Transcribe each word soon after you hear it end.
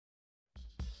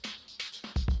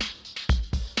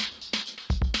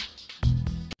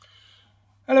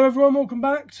Hello everyone, welcome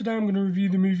back. Today I'm going to review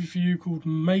the movie for you called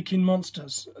Making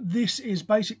Monsters. This is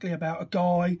basically about a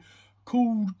guy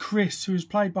called Chris who is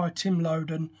played by Tim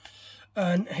Loden,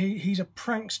 and he's a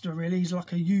prankster really. He's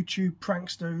like a YouTube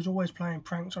prankster who's always playing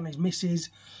pranks on his missus,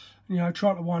 you know,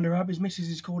 trying to wind her up. His missus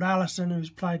is called Alison, who's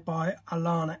played by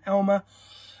Alana Elmer,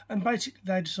 and basically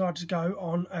they decide to go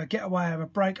on a getaway, have a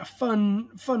break, a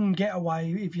fun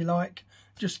getaway if you like,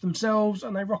 just themselves,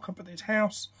 and they rock up at this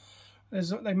house.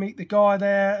 They meet the guy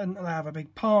there and they have a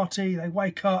big party. They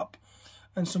wake up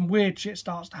and some weird shit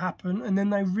starts to happen, and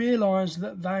then they realise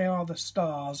that they are the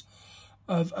stars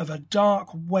of a dark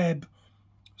web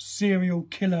serial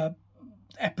killer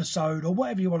episode, or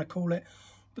whatever you want to call it.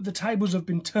 But the tables have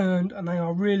been turned and they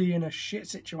are really in a shit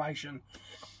situation.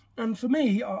 And for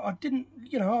me, I didn't,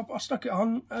 you know, I stuck it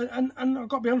on, and I've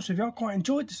got to be honest with you, I quite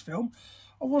enjoyed this film.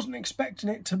 I wasn't expecting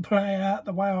it to play out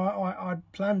the way I'd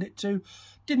planned it to.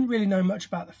 Didn't really know much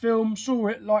about the film. Saw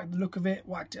it, liked the look of it,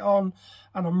 whacked it on,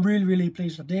 and I'm really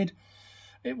pleased I did.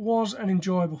 It was an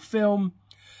enjoyable film.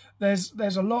 There's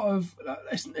a lot of...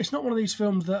 It's not one of these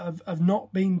films that have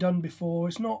not been done before.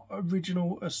 It's not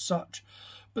original as such,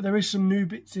 but there is some new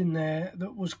bits in there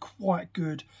that was quite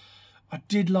good. I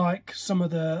did like some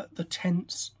of the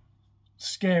tense,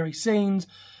 scary scenes.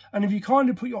 And if you kind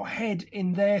of put your head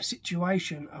in their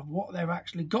situation of what they've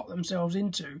actually got themselves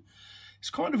into, it's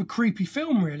kind of a creepy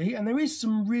film, really. And there is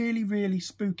some really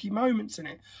spooky moments in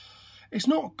it. It's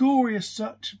not gory as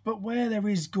such, but where there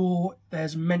is gore,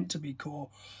 there's meant to be gore.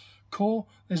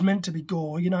 There's meant to be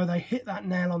gore. You know, they hit that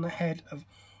nail on the head of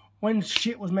when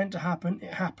shit was meant to happen,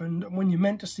 it happened. And when you're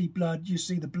meant to see blood, you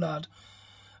see the blood.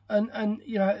 And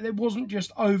you know, it wasn't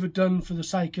just overdone for the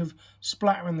sake of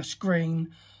splattering the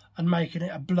screen and making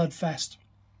it a bloodfest.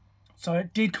 So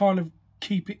it did kind of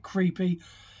keep it creepy.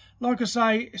 Like I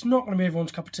say, it's not going to be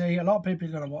everyone's cup of tea. A lot of people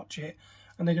are going to watch it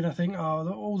and they're going to think, oh,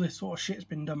 all this sort of shit's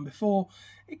been done before.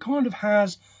 It kind of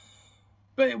has,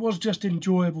 but it was just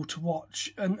enjoyable to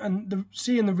watch. And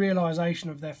seeing the realisation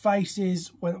of their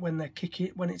faces when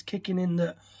it's kicking in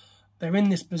that they're in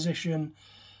this position,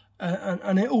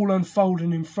 and it all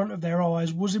unfolding in front of their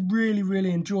eyes was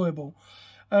really enjoyable.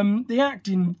 The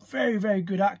acting, very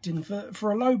good acting.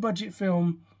 For a low-budget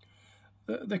film,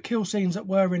 the kill scenes that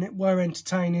were in it were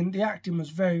entertaining. The acting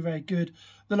was very good.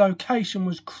 The location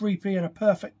was creepy and a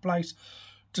perfect place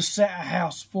to set a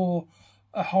house for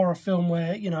a horror film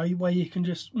where, you know, where you can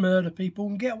just murder people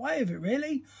and get away with it,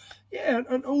 really. Yeah,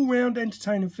 an all-round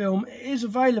entertaining film. It is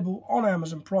available on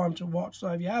Amazon Prime to watch, so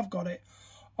if you have got it,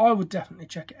 I would definitely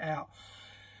check it out.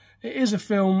 It is a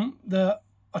film that,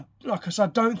 like I said,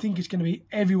 I don't think it's going to be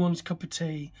everyone's cup of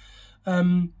tea,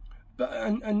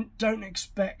 but don't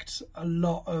expect a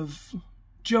lot of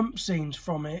jump scenes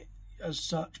from it as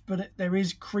such. But there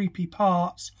is creepy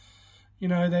parts, you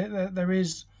know. There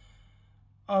was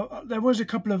a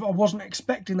couple of I wasn't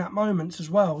expecting that moments as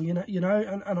well, you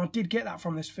know, and I did get that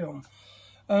from this film.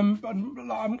 But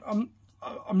I'm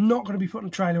not going to be putting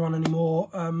a trailer on anymore,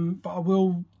 but I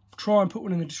will try and put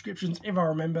one in the descriptions if I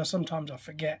remember. Sometimes I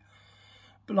forget.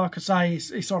 But like I say,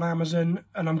 it's on Amazon,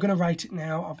 and I'm going to rate it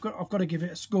now. I've got to give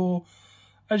it a score.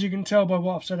 As you can tell by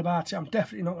what I've said about it, I'm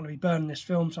definitely not going to be burning this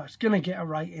film, so it's going to get a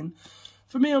rating.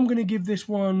 For me, I'm going to give this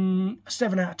one a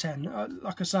 7 out of 10.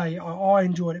 Like I say, I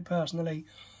enjoyed it personally,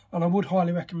 and I would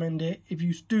highly recommend it. If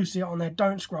you do see it on there,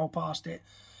 don't scroll past it.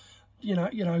 You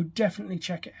know, definitely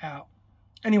check it out.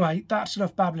 Anyway, that's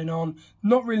enough babbling on.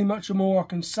 Not really much more I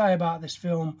can say about this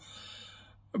film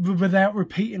without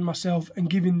repeating myself and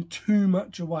giving too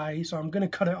much away. So I'm going to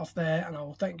cut it off there, and I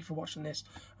will thank you for watching this,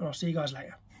 and I'll see you guys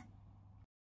later.